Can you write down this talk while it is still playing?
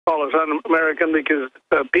call us un-American because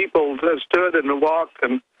people stood and walked,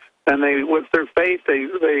 and they, with their faith,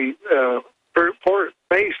 they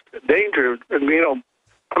faced danger. And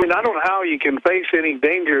I mean, I don't know how you can face any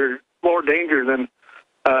danger, more danger than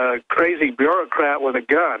a crazy bureaucrat with a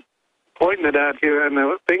gun pointing it at you and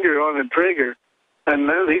the finger on the trigger. And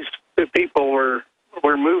these people were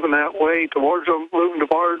moving that way towards them, moving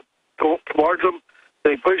towards them.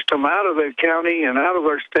 They pushed them out of the county and out of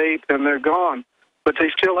our state, and they're gone. But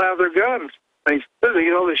they still have their guns.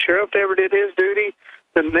 The sheriff never did his duty.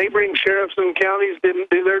 The neighboring sheriffs and counties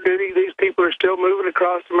didn't do their duty. These people are still moving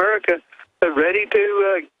across America, ready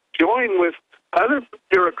to join with other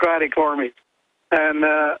bureaucratic armies. And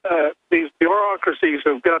these bureaucracies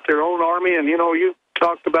have got their own army, and you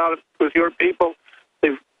talked about it with your people.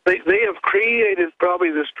 They have created probably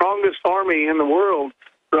the strongest army in the world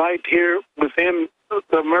right here within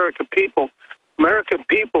the American people. American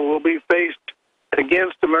people will be faced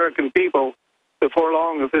against American people before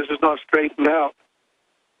long if this is not straightened out.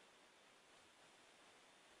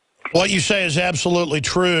 What you say is absolutely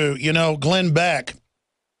true. Glenn Beck,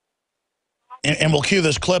 and we'll cue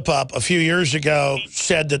this clip up, a few years ago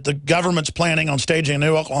said that the government's planning on staging a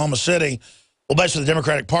new Oklahoma City. Well, basically the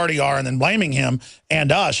Democratic Party are, and then blaming him and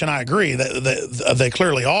us, and I agree, that they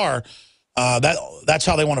clearly are. That's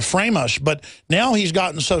how they want to frame us. But now he's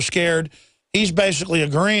gotten so scared, he's basically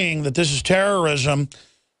agreeing that this is terrorism,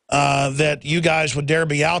 that you guys would dare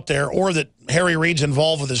be out there, or that Harry Reid's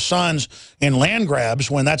involved with his sons in land grabs,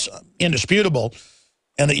 when that's indisputable,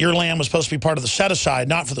 and that your land was supposed to be part of the set-aside,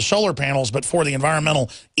 not for the solar panels, but for the environmental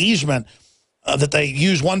easement, that they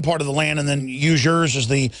use one part of the land and then use yours as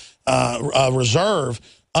the reserve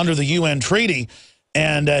under the UN treaty.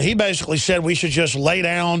 And he basically said we should just lay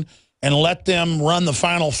down and let them run the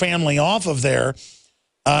final family off of there,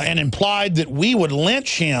 and implied that we would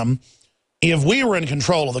lynch him if we were in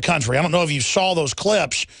control of the country. I don't know if you saw those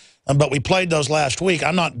clips, but we played those last week.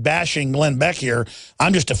 I'm not bashing Glenn Beck here.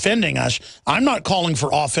 I'm just defending us. I'm not calling for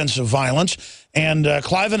offensive violence. And,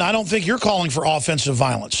 Cliven, I don't think you're calling for offensive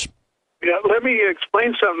violence. Yeah, let me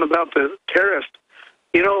explain something about the terrorists.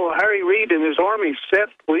 Harry Reid and his army set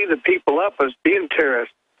we the people up as being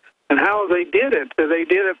terrorists. And how they did it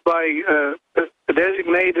by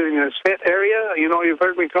designating a set area. You've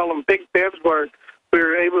heard me call them big beds, where we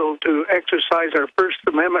were able to exercise our First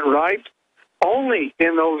Amendment rights only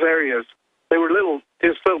in those areas. They were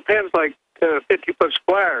just little pens like 50-foot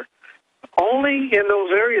square. Only in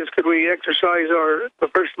those areas could we exercise the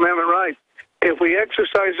First Amendment rights. If we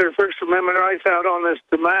exercise our First Amendment rights out on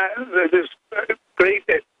this great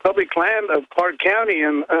public land of Clark County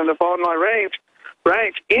and upon my ranch,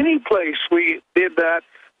 any place we did that,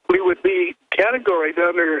 we would be categorized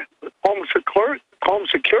under home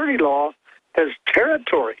security law as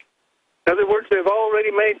territory. In other words, they've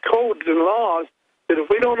already made codes and laws that if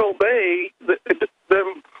we don't obey,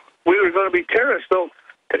 then we were going to be terrorists. So,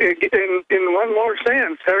 in one more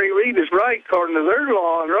sense, Harry Reid is right, according to their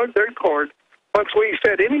law and their court. Once we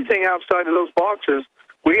said anything outside of those boxes,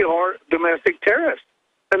 we are domestic terrorists.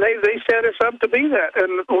 And they set us up to be that.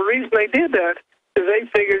 And the reason they did that is they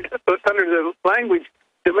figured, under the language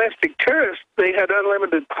domestic terrorists, they had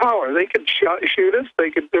unlimited power. They could shoot us,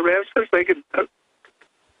 they could arrest us, they could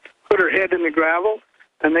put our head in the gravel,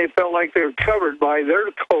 and they felt like they were covered by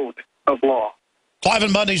their code of law.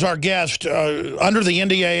 Cliven Bundy's our guest. Under the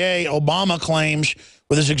NDAA, Obama claims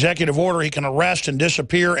with his executive order he can arrest and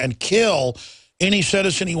disappear and kill any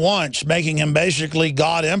citizen he wants, making him basically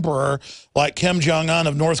God Emperor like Kim Jong-un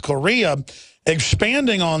of North Korea.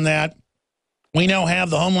 Expanding on that, we now have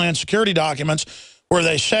the Homeland Security documents where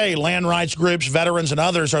they say land rights groups, veterans, and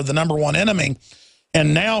others are the #1 enemy.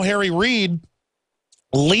 And now Harry Reid,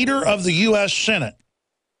 leader of the U.S. Senate,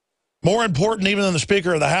 more important even than the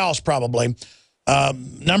Speaker of the House probably,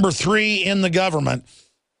 #3 in the government,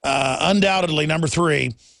 undoubtedly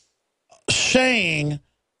 #3, saying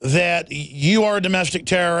that you are a domestic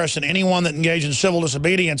terrorist and anyone that engaged in civil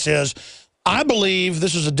disobedience is. I believe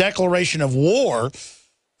this is a declaration of war,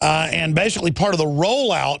 and basically part of the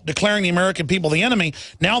rollout, declaring the American people the enemy.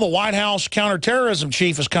 Now the White House counterterrorism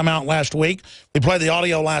chief has come out last week. We played the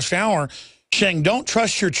audio last hour, saying, don't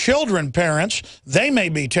trust your children, parents. They may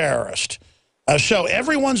be terrorists. So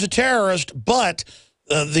everyone's a terrorist, but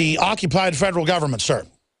the occupied federal government, sir.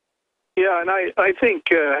 Yeah, and I think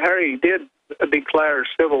Harry did declare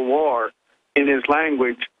civil war in his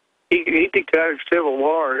language. He declared civil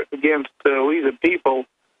war against we the people.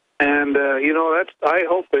 And, I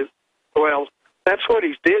hope that, well, that's what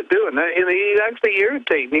he's doing. He's actually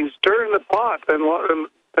irritating. He's stirring the pot,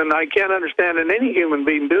 and I can't understand any human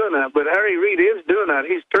being doing that. But Harry Reid is doing that.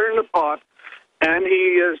 He's stirring the pot, And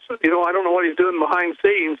he is, I don't know what he's doing behind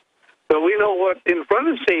scenes, but we know what in front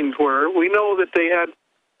of scenes were. We know that they had,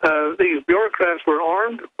 these bureaucrats were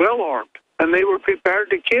armed, well armed, and they were prepared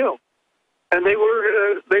to kill. And they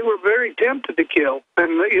were very tempted to kill.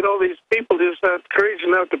 And, these people just had courage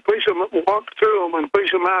enough to push them, walk through them and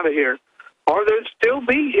push them out of here. Or they'd still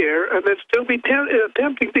be here, and they'd still be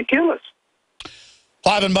attempting to kill us.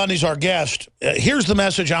 Cliven Bundy's our guest. Here's the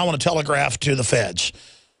message I want to telegraph to the feds.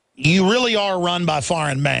 You really are run by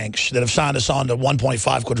foreign banks that have signed us on to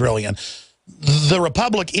 1.5 quadrillion. The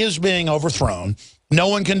republic is being overthrown. No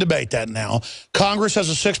one can debate that now. Congress has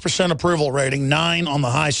a 6% approval rating, 9 on the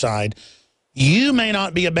high side. You may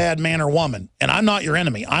not be a bad man or woman, and I'm not your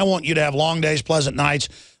enemy. I want you to have long days, pleasant nights,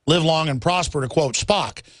 live long and prosper, to quote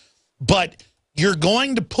Spock. But you're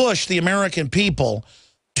going to push the American people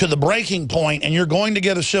to the breaking point, and you're going to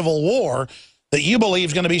get a civil war that you believe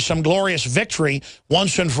is going to be some glorious victory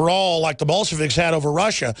once and for all, like the Bolsheviks had over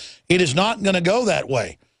Russia. It is not going to go that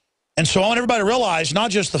way. And so I want everybody to realize,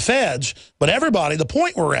 not just the feds, but everybody, the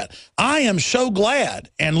point we're at. I am so glad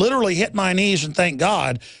and literally hit my knees and thank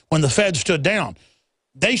God when the feds stood down.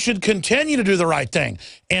 They should continue to do the right thing.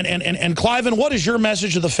 And Cliven, what is your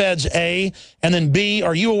message to the feds, A? And then B,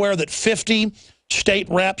 are you aware that 50 state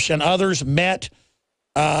reps and others met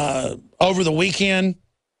over the weekend?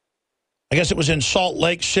 I guess it was in Salt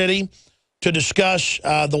Lake City to discuss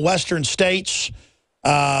the western states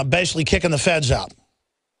basically kicking the feds out.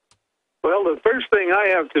 Well, the first thing I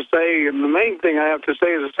have to say, and the main thing I have to say,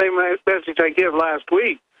 is the same message I gave last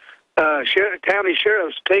week. County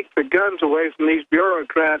sheriffs, take the guns away from these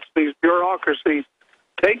bureaucrats, these bureaucracies.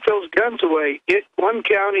 Take those guns away. One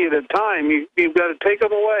county at a time. You've got to take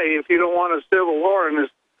them away if you don't want a civil war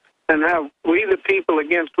and have we the people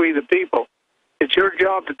against we the people. It's your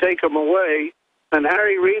job to take them away. And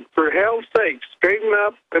Harry Reid, for hell's sake, straighten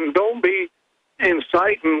up and don't be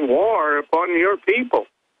inciting war upon your people.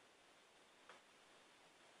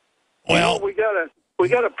 Well, we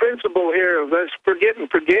got a principle here of let's forget and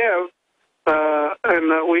forgive,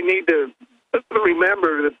 and we need to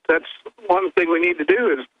remember that that's one thing we need to do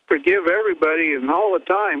is forgive everybody and all the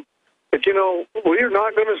time. But we're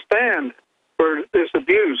not going to stand for this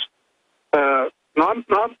abuse.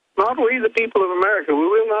 Not we, the people of America. We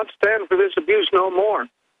will not stand for this abuse no more.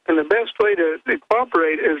 And the best way to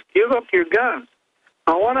cooperate is give up your guns.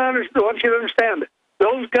 I want you to understand that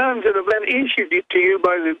those guns that have been issued to you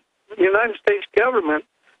by the United States government,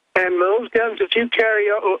 and those guns that you carry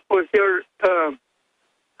with your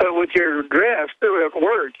dress at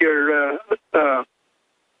work, your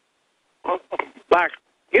black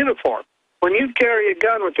uniform. When you carry a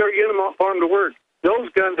gun with your uniform to work, those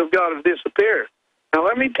guns have got to disappear. Now,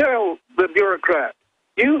 let me tell the bureaucrat,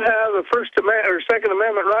 you have a First Amendment or Second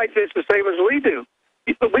Amendment right just the same as we do.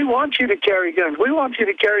 We want you to carry guns. We want you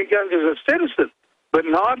to carry guns as a citizen, but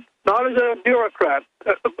not as a bureaucrat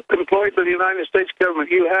employed by the United States government.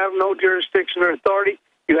 You have no jurisdiction or authority.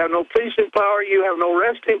 You have no policing power. You have no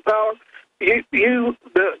arresting power. You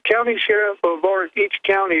the county sheriff of each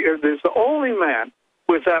county, is the only man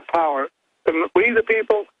with that power. And we, the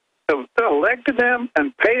people, have elected them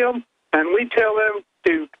and pay them, and we tell them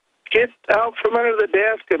to get out from under the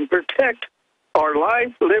desk and protect our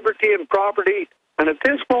life, liberty, and property. And at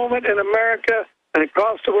this moment in America and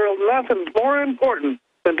across the world, nothing's more important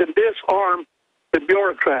than to disarm the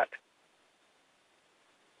bureaucrat.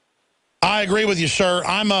 I agree with you, sir.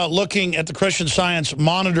 I'm looking at the Christian Science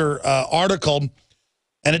Monitor article,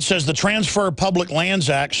 and it says the Transfer of Public Lands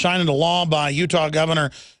Act, signed into law by Utah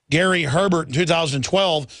Governor Gary Herbert in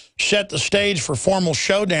 2012, set the stage for formal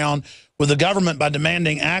showdown with the government by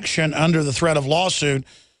demanding action under the threat of lawsuit.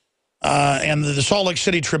 And the Salt Lake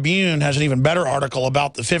City Tribune has an even better article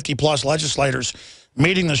about the 50-plus legislators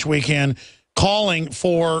meeting this weekend, calling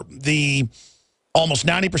for the almost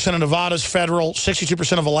 90% of Nevada's federal,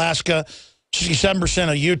 62% of Alaska,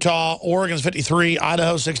 67% of Utah, Oregon's 53,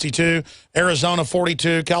 Idaho 62, Arizona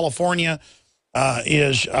 42, California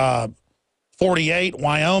is 48,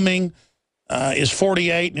 Wyoming is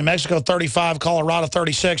 48, New Mexico 35, Colorado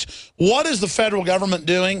 36. What is the federal government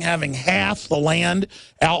doing, having half the land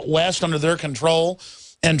out west under their control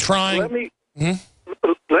and trying...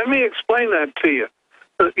 Let me explain that to you.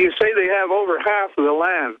 You say they have over half of the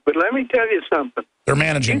land, but let me tell you something. They're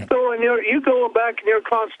managing it. You go back in your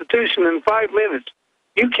Constitution in 5 minutes,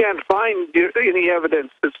 you can't find any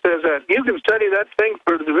evidence that says that. You can study that thing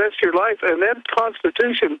for the rest of your life, and that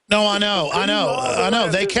Constitution... No, I know.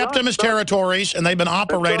 They kept them as territories, and they've been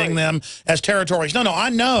operating them as territories. No,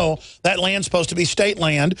 I know that land's supposed to be state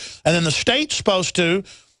land, and then the state's supposed to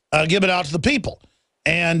give it out to the people.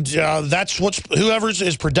 And that's whoever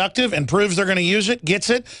is productive and proves they're going to use it gets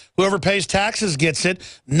it. Whoever pays taxes gets it,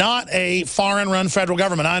 not a foreign-run federal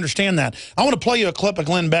government. I understand that. I want to play you a clip of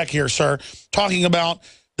Glenn Beck here, sir, talking about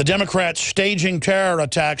the Democrats staging terror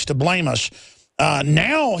attacks to blame us.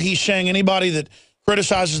 Now he's saying anybody that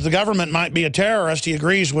criticizes the government might be a terrorist. He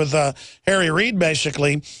agrees with Harry Reid,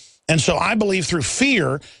 basically. And so I believe through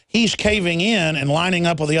fear, he's caving in and lining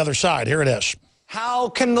up with the other side. Here it is. How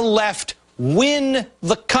can the left win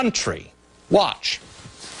the country? Watch.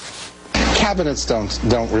 Cabinets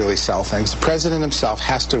don't really sell things. The president himself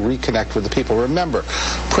has to reconnect with the people. Remember,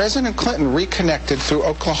 President Clinton reconnected through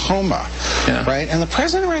Oklahoma, right? And the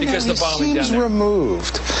president right now seems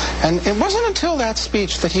removed. And it wasn't until that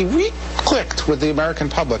speech that he re-clicked with the American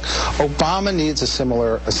public. Obama needs a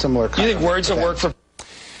similar kind You think words will work for...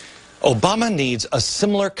 Obama needs a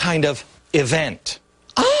similar kind of event.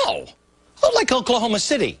 Oh, like Oklahoma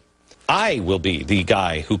City. I will be the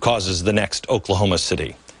guy who causes the next Oklahoma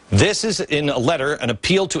City. This is in a letter, an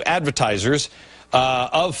appeal to advertisers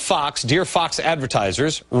of Fox. Dear Fox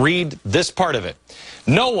advertisers, read this part of it.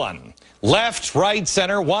 No one, left, right,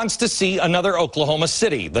 center, wants to see another Oklahoma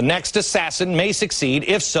City. The next assassin may succeed.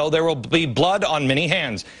 If so, there will be blood on many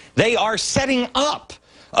hands. They are setting up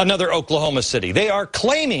another Oklahoma City. They are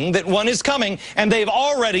claiming that one is coming, and they've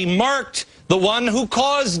already marked the one who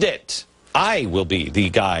caused it. I will be the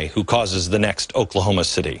guy who causes the next Oklahoma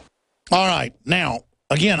City. All right. Now,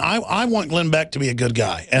 again, I want Glenn Beck to be a good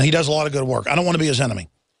guy, and he does a lot of good work. I don't want to be his enemy.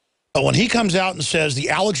 But when he comes out and says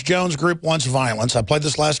the Alex Jones group wants violence, I played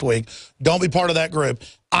this last week, don't be part of that group,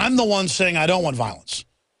 I'm the one saying I don't want violence.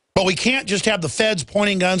 But we can't just have the feds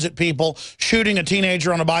pointing guns at people, shooting a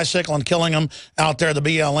teenager on a bicycle and killing them out there, the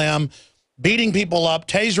BLM, beating people up,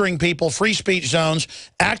 tasering people, free speech zones,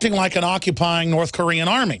 acting like an occupying North Korean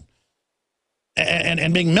army.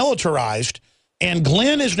 And being militarized, and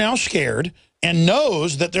Glenn is now scared and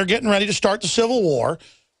knows that they're getting ready to start the Civil War,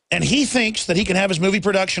 and he thinks that he can have his movie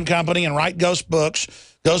production company and write ghost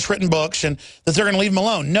written books, and that they're going to leave him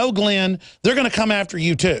alone. No, Glenn, they're going to come after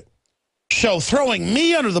you too. So throwing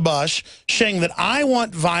me under the bus, saying that I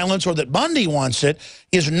want violence or that Bundy wants it,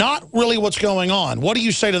 is not really what's going on. What do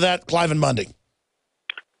you say to that, Cliven Bundy?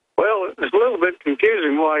 Well, it's a little bit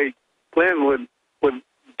confusing why Glenn would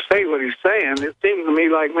say what he's saying. It seems to me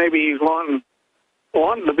like maybe he's wanting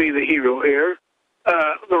to be the hero here.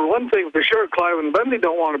 The one thing for sure, Cliven Bundy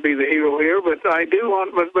don't want to be the hero here, but I do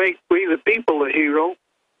want to make we the people the hero.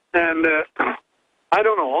 And I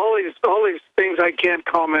don't know, all these things I can't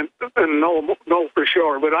comment and know for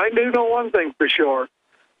sure, but I do know one thing for sure,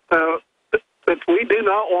 that we do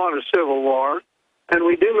not want a civil war, and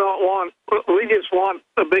we just want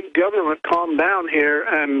a big government calm down here,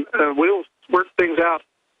 and we'll work things out.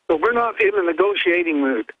 So we're not in a negotiating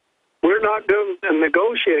mood. We're not going to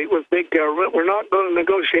negotiate with big government. We're not going to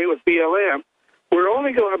negotiate with BLM. We're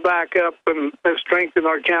only going to back up and strengthen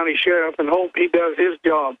our county sheriff and hope he does his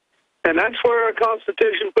job. And that's where our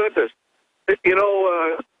Constitution put us. You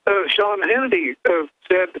know, Sean Hannity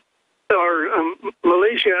said our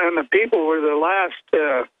militia and the people were the last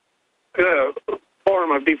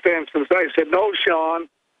form of defense. And so I said, no, Sean,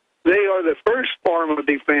 they are the first form of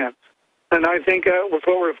defense. And I think that's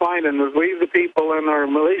what we're finding is we, the people in our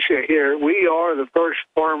militia here, we are the first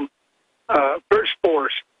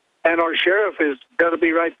force, and our sheriff is got to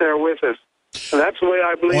be right there with us. And that's the way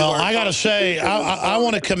I believe. Well, I got to say, I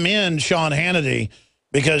want to commend Sean Hannity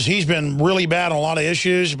because he's been really bad on a lot of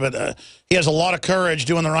issues, but he has a lot of courage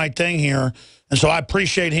doing the right thing here. And so I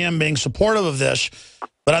appreciate him being supportive of this.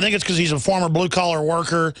 But I think it's because he's a former blue-collar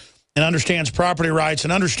worker and understands property rights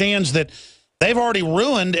and understands that they've already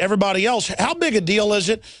ruined everybody else. How big a deal is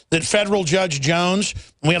it that federal Judge Jones,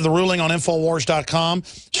 and we have the ruling on Infowars.com,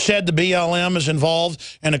 said the BLM is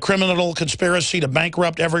involved in a criminal conspiracy to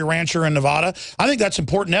bankrupt every rancher in Nevada? I think that's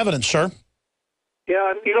important evidence, sir.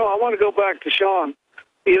 Yeah, you know, I want to go back to Sean.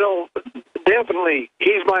 You know, definitely,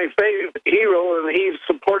 he's my favorite hero, and he's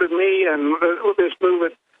supported me and this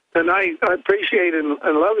movement, and I appreciate and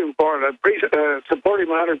love him for it. I support him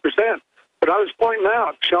 100%. But I was pointing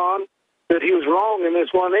out, Sean, that he was wrong in this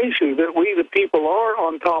one issue, that we, the people, are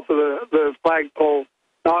on top of the flagpole,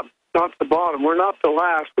 not the bottom. We're not the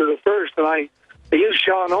last, we're the first. And I use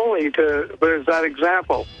Sean only as that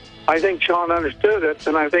example. I think Sean understood it,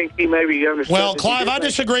 and I think he maybe understood it. Well, Clive, I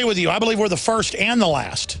disagree with you. I believe we're the first and the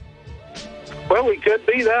last. Well, we could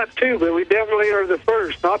be that, too, but we definitely are the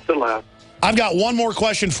first, not the last. I've got one more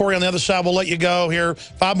question for you on the other side. We'll let you go here.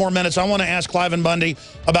 5 more minutes. I want to ask Cliven Bundy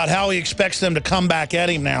about how he expects them to come back at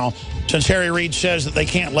him now, since Harry Reid says that they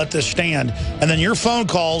can't let this stand. And then your phone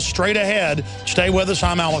calls straight ahead. Stay with us.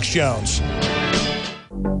 I'm Alex Jones.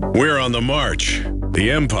 We're on the march.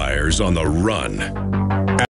 The empire's on the run.